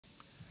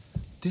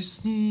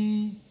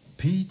Disney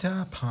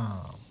Peter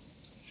Pan.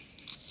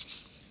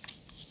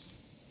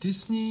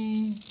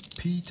 Disney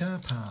Peter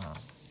Pan.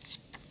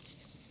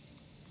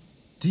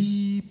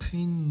 Deep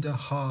in the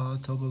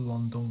heart of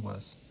London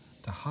was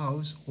the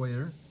house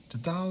where the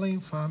Darling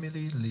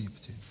family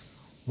lived.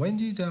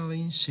 Wendy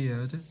Darling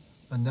shared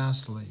a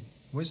nursery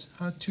with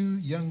her two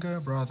younger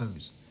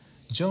brothers,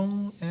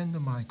 John and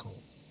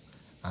Michael.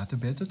 At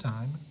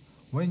bedtime,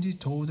 Wendy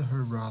told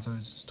her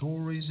brothers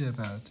stories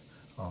about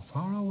a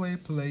faraway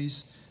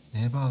place,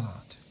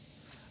 Neverland.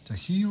 The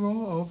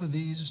hero of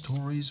these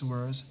stories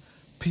was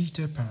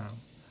Peter Pan,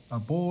 a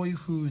boy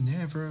who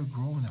never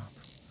grown up.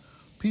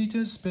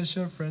 Peter's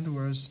special friend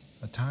was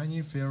a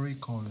tiny fairy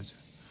called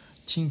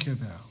Tinker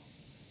Bell.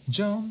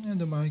 John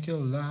and Michael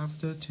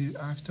loved to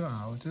act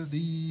out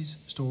these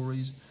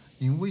stories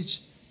in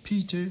which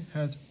Peter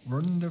had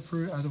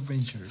wonderful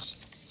adventures.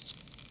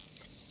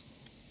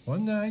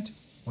 One night,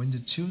 when the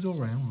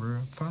children were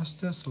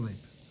fast asleep,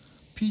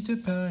 Peter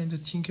Pan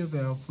and Tinker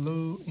Bell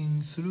flew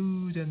in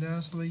through the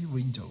nursery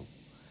window.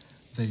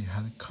 They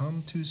had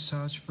come to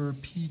search for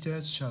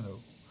Peter's shadow.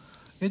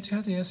 It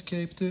had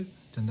escaped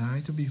the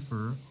night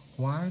before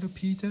while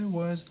Peter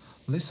was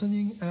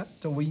listening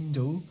at the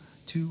window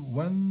to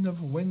one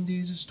of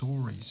Wendy's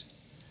stories.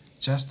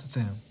 Just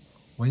then,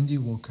 Wendy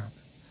woke up.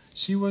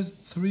 She was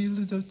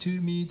thrilled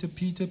to meet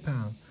Peter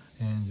Pan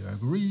and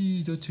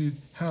agreed to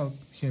help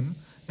him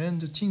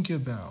and Tinker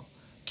Bell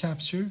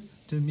capture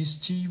the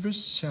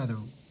mischievous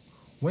shadow.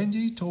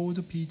 Wendy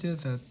told Peter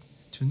that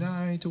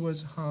tonight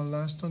was her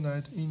last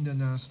night in the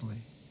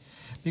nursery.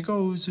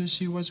 Because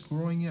she was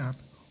growing up,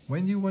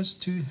 Wendy was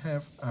to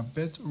have a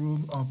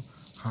bedroom of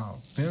her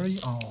very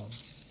own.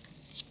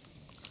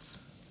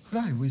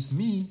 "Fly with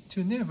me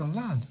to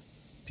Neverland,"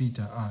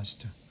 Peter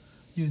asked.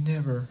 "You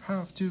never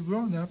have to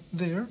grow up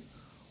there."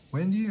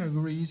 Wendy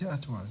agreed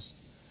at once,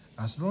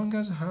 as long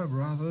as her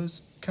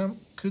brothers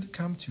could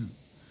come too.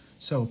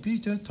 So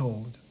Peter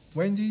told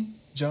Wendy,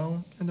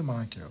 John, and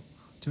Michael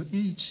to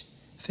each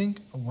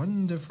think a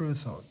wonderful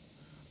thought.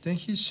 Then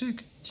he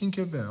shook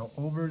Tinker Bell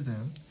over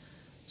them,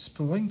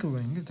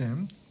 sprinkling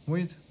them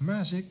with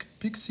magic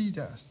pixie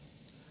dust.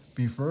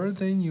 Before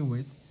they knew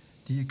it,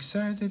 the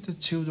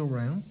excited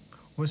children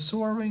were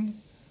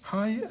soaring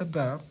high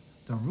above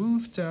the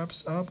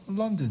rooftops of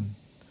London.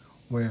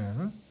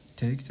 "Well,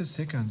 take the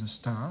second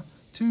star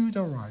to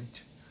the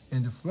right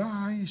and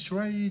fly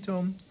straight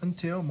on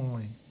until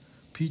morning,"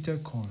 Peter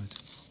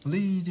called,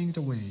 leading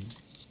the way.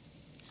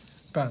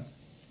 But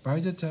by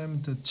the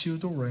time the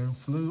children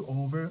flew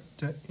over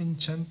the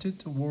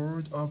enchanted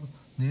world of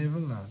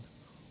Neverland,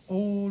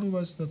 all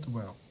was not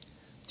well.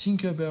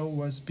 Tinker Bell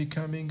was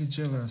becoming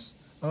jealous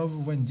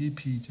of Wendy.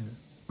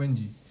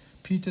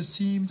 Peter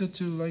seemed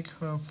to like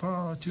her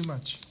far too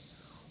much.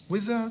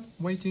 Without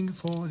waiting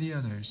for the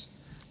others,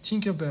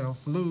 Tinker Bell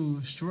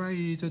flew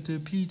straight to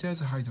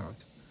Peter's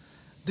hideout.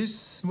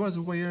 This was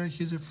where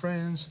his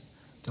friends,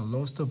 the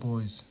Lost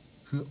Boys,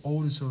 who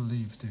also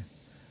lived.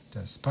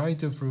 The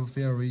spiteful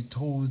fairy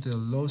told the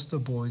Lost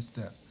Boys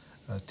that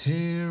a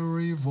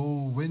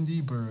terrible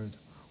windy bird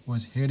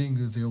was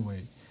heading their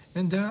way,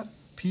 and that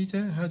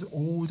Peter had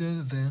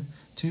ordered them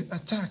to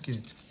attack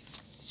it.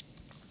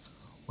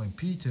 When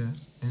Peter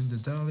and the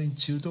Darling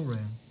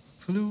children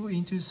flew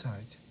into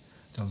sight,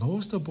 the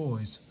Lost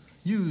Boys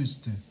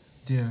used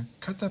their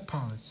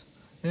catapults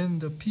and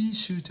the pea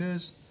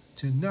shooters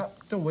to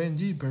knock the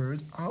windy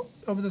bird out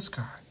of the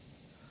sky.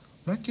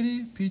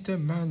 Luckily, Peter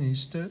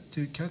managed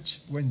to catch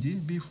Wendy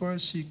before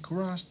she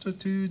crashed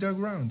to the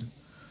ground.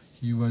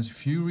 He was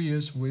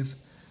furious with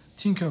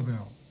Tinker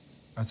Bell.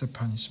 As a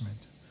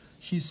punishment,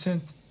 he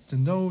sent the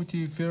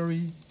naughty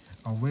fairy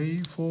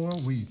away for a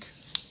week.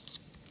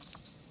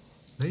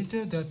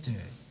 Later that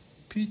day,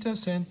 Peter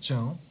sent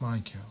John,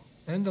 Michael,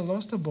 and the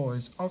Lost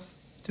Boys off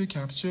to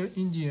capture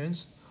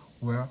Indians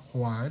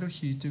while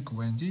he took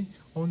Wendy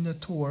on a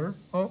tour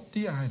of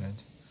the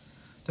island.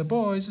 The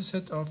boys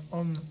set off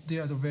on the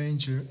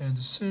adventure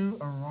and soon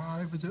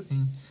arrived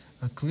in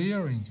a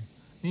clearing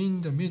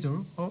in the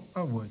middle of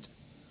a wood.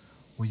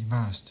 "We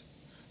must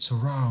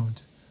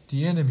surround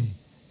the enemy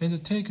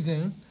and take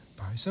them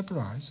by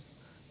surprise,"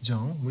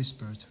 John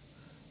whispered.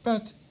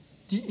 But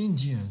the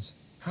Indians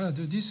had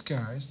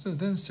disguised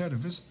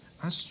themselves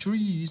as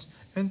trees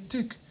and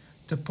took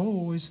the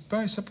boys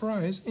by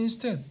surprise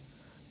instead.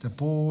 The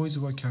boys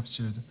were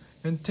captured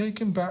and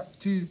taken back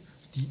to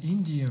the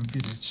Indian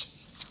village.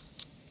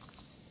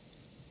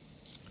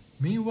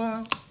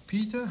 Meanwhile,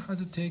 Peter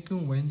had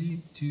taken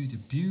Wendy to the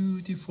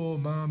beautiful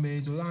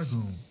Mermaid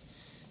Lagoon.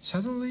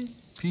 Suddenly,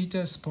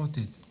 Peter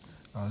spotted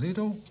a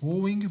little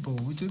rowing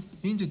boat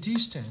in the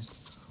distance.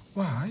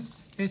 "Why,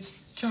 it's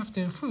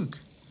Captain Hook!"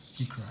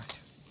 he cried.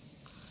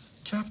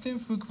 Captain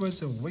Hook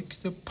was a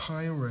wicked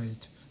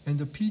pirate and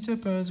Peter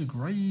Pan's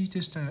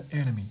greatest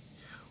enemy.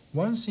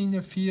 Once in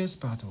a fierce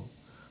battle,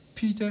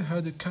 Peter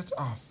had cut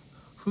off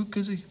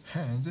Hook's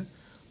hand.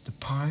 The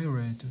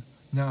pirate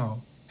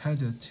now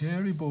had a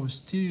terrible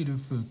steel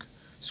hook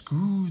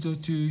screwed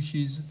to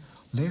his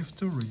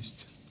left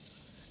wrist.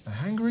 A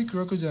hungry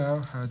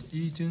crocodile had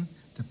eaten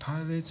the the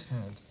pilot's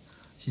hand.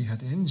 He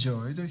had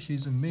enjoyed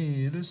his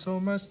meal so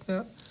much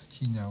that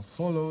he now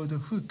followed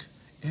Hook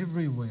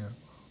everywhere,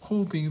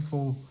 hoping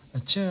for a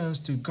chance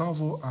to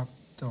gobble up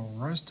the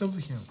rest of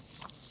him.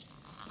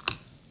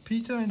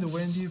 Peter and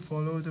Wendy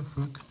followed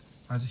Hook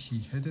as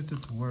he headed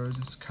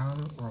towards Skull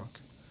Rock.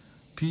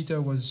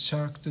 Peter was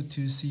shocked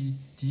to see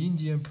the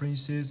Indian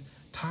princess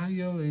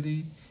Tiger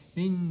Lily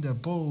in the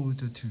boat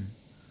too.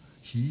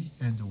 He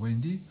and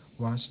Wendy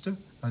watched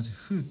as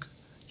Hook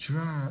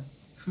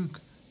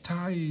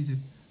tied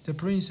the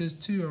princess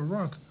to a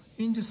rock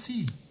in the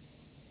sea.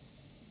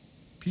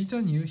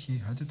 Peter knew he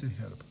had to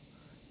help.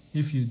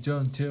 "If you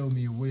don't tell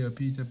me where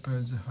Peter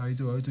Pan's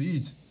hideout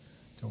is,"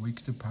 the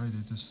wicked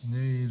pilot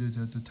snarled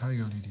at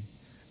Tiger Lily,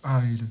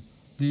 "I'll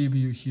leave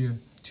you here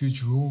to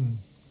drown."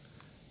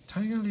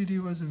 Tiger Lily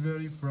was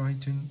very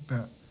frightened,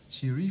 but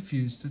she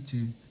refused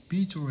to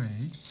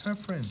betray her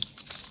friend.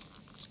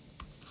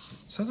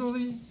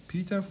 Suddenly,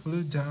 Peter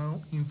flew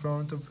down in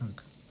front of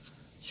Hook.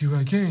 "You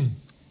again!"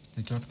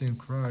 the captain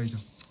cried,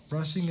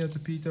 rushing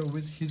at Peter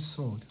with his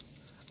sword.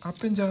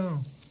 Up and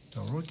down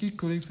the rocky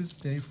cliffs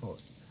they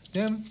fought.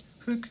 Then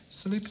Hook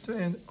slipped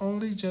and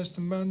only just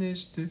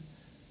managed to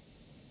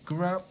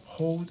grab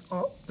hold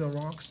of the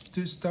rocks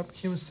to stop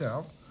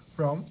himself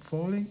from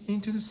falling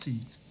into the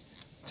sea.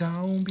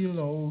 Down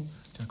below,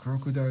 the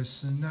crocodile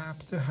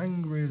snapped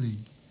hungrily.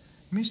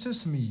 Mr.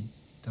 Smee,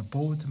 the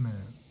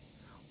boatman,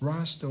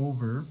 rushed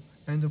over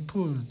and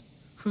pulled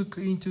Hook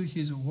into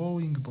his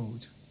rowing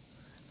boat.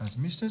 As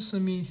Mr.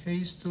 Smee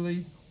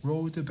hastily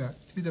rowed back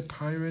to the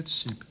pirate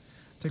ship,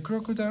 the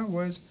crocodile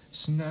was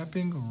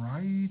snapping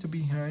right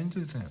behind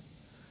them.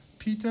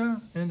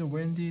 Peter and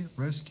Wendy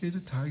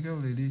rescued Tiger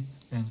Lily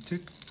and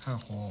took her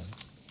home.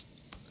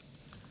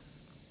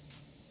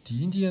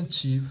 The Indian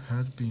chief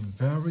had been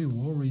very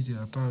worried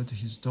about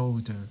his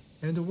daughter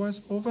and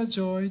was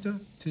overjoyed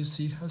to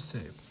see her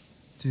safe.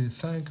 To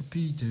thank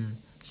Peter,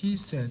 he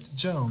set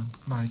John,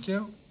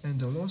 Michael, and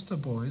the lost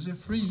boys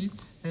free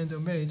and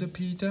made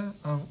Peter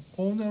an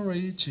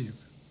honorary chief.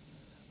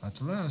 At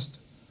last,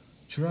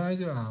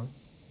 tired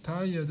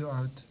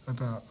out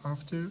about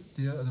after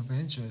their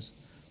adventures,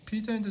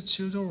 Peter and the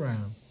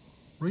children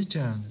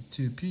returned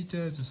to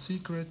Peter's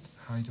secret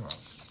hideout.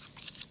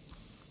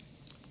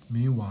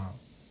 Meanwhile,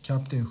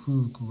 Captain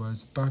Hook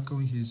was back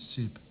on his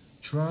ship,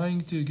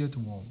 trying to get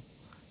warm.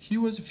 He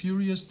was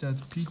furious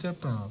that Peter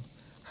Pan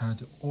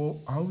had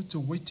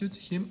outwitted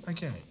him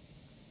again.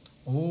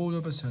 All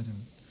of a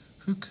sudden,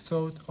 Hook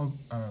thought of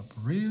a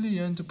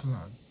brilliant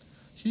plan.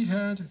 He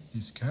had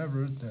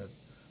discovered that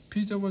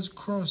Peter was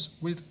cross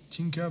with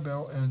Tinker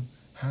Bell and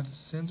had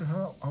sent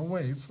her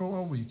away for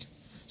a week.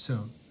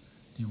 So,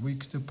 the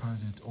wicked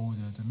pilot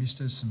ordered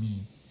Mr.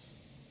 Smee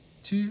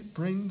to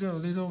bring the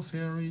little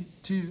fairy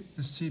to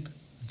the ship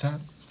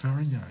that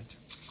very night.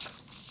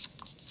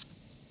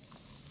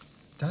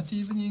 That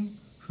evening,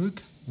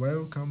 Hook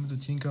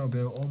welcomed Tinker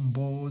Bell on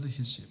board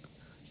his ship.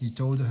 He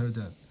told her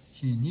that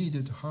he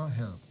needed her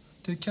help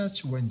to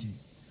catch Wendy.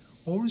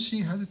 All she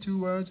had to do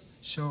was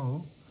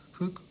show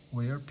Hook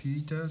where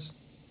Peter's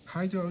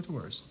hideout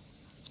was.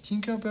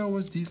 Tinker Bell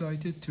was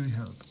delighted to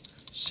help.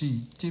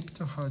 She dipped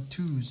her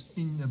tools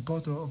in a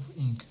bottle of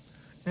ink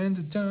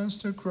and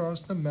danced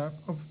across the map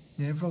of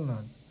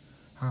Neverland.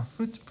 Her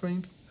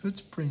footprints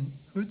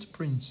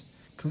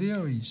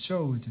clearly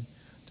showed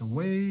the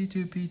way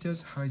to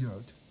Peter's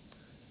hideout.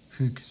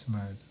 Hook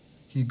smiled.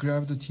 He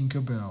grabbed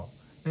Tinker Bell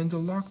and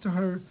locked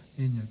her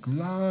in a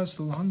glass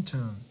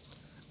lantern.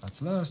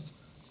 At last,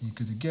 he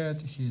could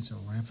get his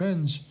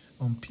revenge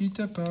on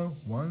Peter Pan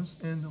once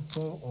and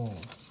for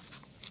all.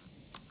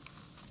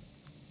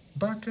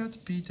 Back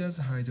at Peter's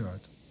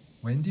hideout,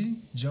 Wendy,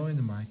 John,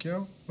 and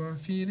Michael were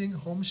feeling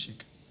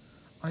homesick.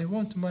 "I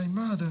want my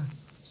mother,"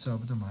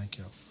 sobbed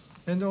Michael.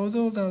 And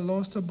although the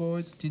lost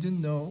boys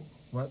didn't know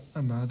what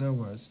a mother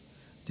was,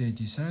 they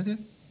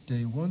decided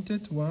they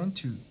wanted one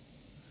too.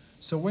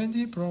 So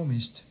Wendy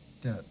promised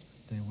that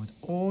they would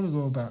all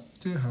go back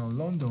to her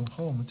London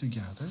home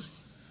together.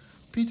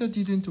 Peter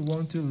didn't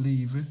want to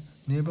leave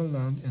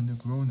Neverland and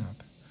grown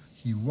up.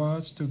 He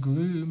watched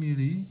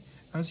gloomily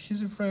as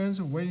his friends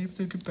waved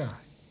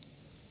goodbye.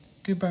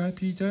 "Goodbye,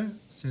 Peter,"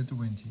 said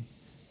Wendy.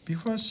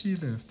 Before she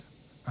left,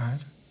 "I'll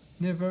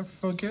never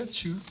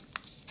forget you."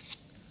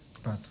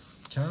 But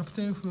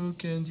Captain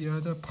Hook and the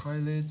other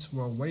pilots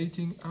were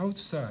waiting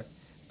outside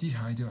the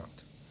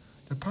hideout.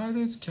 The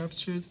pilots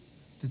captured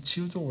the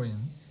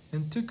children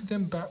and took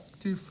them back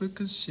to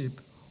Hook's ship,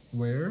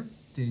 where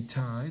they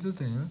tied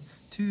them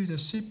to the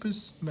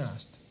ship's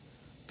mast.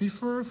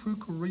 Before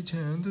Hook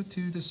returned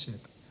to the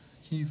ship,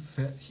 he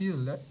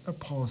left a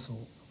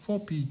parcel for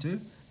Peter.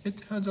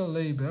 It had a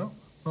label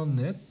on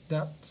it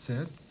that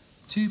said,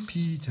 "To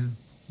Peter,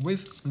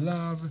 with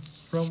love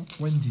from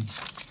Wendy."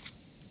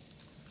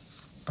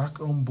 Back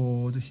on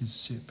board his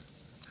ship,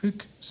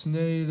 Hook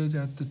snarled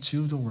at the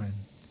children.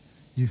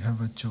 "You have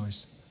a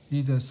choice.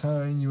 Either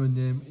sign your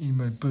name in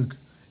my book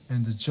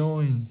and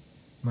join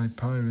my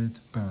pirate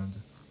band,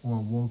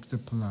 or walk the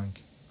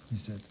plank," he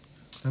said.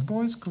 The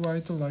boys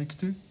quite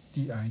liked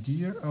the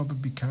idea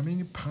of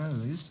becoming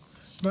pilots,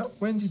 but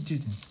Wendy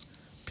didn't.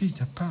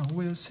 Peter Pan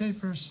will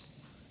save us,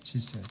 she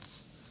said.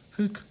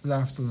 Hook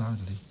laughed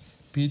loudly.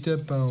 Peter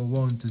Pan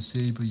won't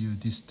save you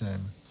this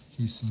time,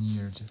 he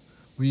sneered.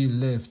 We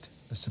left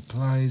a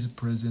surprise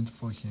present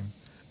for him,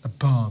 a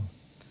bomb.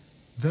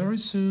 Very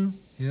soon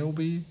he'll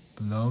be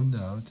blown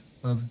out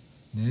of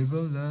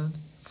Neverland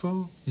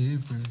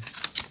forever.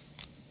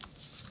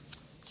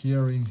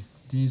 Hearing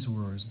these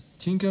words,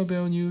 Tinker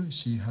Bell knew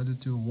she had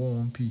to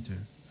warn Peter.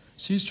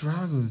 She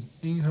struggled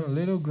in her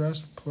little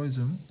glass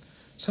prison.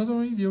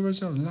 Suddenly there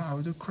was a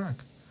loud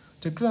crack.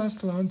 The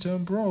glass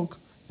lantern broke,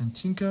 and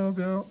Tinker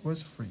Bell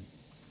was free.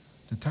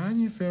 The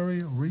tiny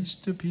fairy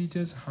reached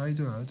Peter's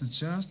hideout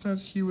just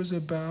as he was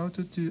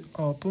about to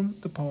open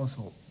the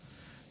portal.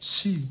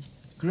 She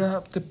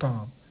grabbed the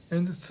bomb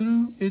and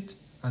threw it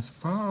as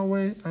far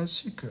away as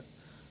she could.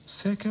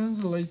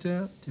 Seconds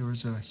later, there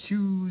was a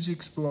huge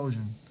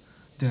explosion.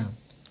 Then,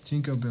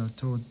 Tinker Bell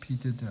told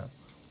Peter that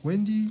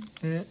Wendy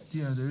and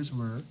the others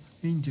were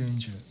in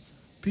danger.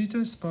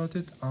 Peter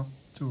spotted off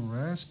to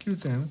rescue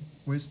them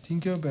with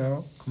Tinker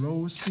Bell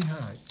close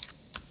behind.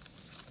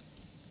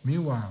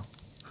 Meanwhile,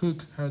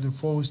 Hook had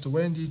forced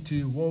Wendy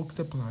to walk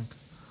the plank.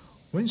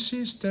 When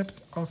she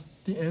stepped off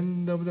the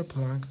end of the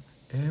plank,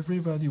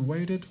 everybody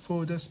waited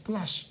for the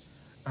splash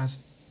as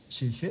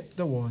she hit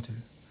the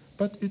water,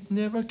 but it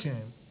never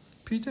came.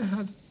 Peter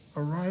had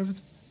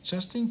arrived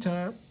just in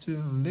time to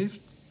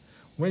lift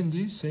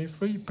Wendy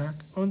safely back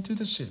onto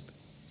the ship.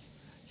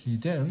 He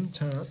then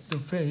turned to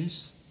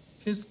face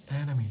his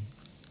enemy.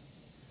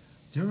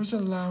 There was a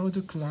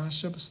loud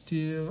clash of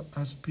steel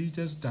as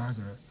Peter's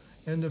dagger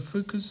and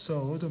Hook's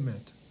sword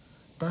met.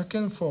 Back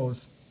and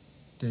forth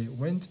they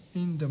went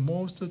in the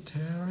most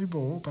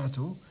terrible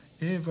battle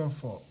ever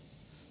fought.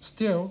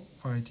 Still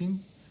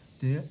fighting,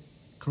 they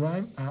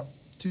climbed up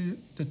to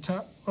the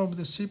top of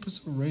the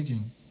ship's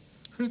rigging.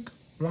 Hook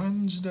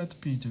lunged at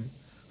Peter,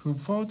 who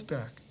fought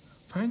back,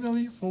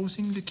 finally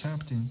forcing the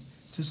captain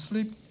to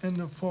slip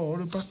and fall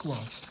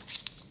backwards.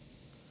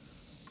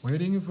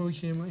 Waiting for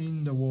him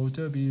in the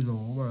water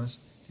below was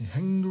the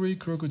hungry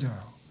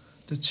crocodile.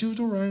 The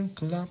children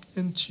clapped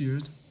and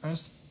cheered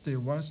as they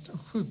watched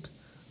Hook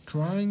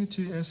trying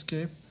to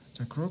escape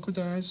the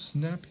crocodile's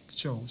snapping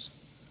jaws.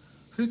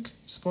 Hook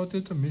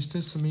spotted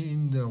Mr. Smee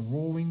in the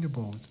rowing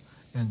boat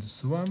and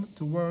swam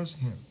towards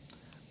him,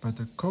 but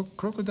the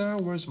crocodile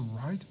was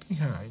right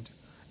behind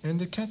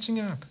and catching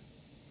up.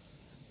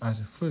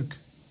 As Hook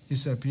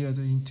disappeared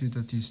into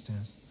the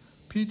distance,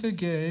 Peter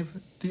gave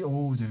the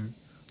order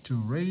to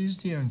raise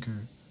the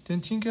anchor.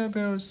 Then Tinker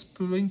Bell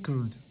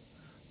sprinkled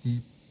the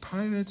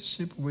pirate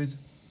ship with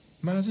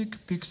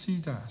magic pixie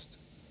dust.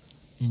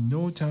 In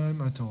no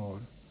time at all,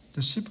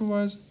 the ship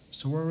was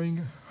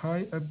soaring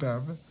high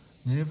above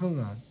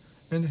Neverland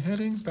and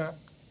heading back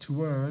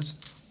towards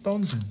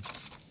London.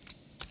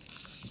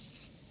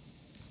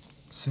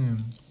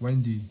 Soon,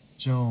 Wendy,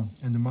 John,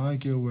 and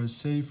Michael were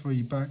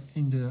safely back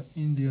in the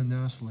Indian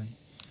nursery,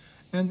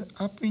 and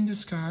up in the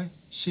sky,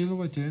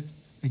 silhouetted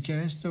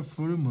against the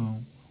full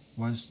moon,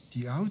 was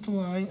the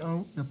outline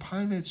of the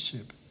pirate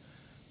ship.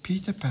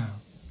 Peter Pan,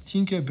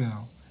 Tinker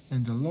Bell,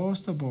 and the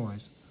lost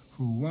boys,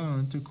 who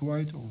weren't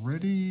quite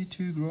ready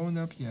to grown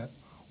up yet,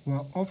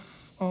 were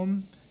off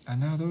on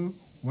another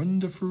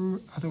wonderful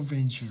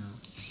adventure.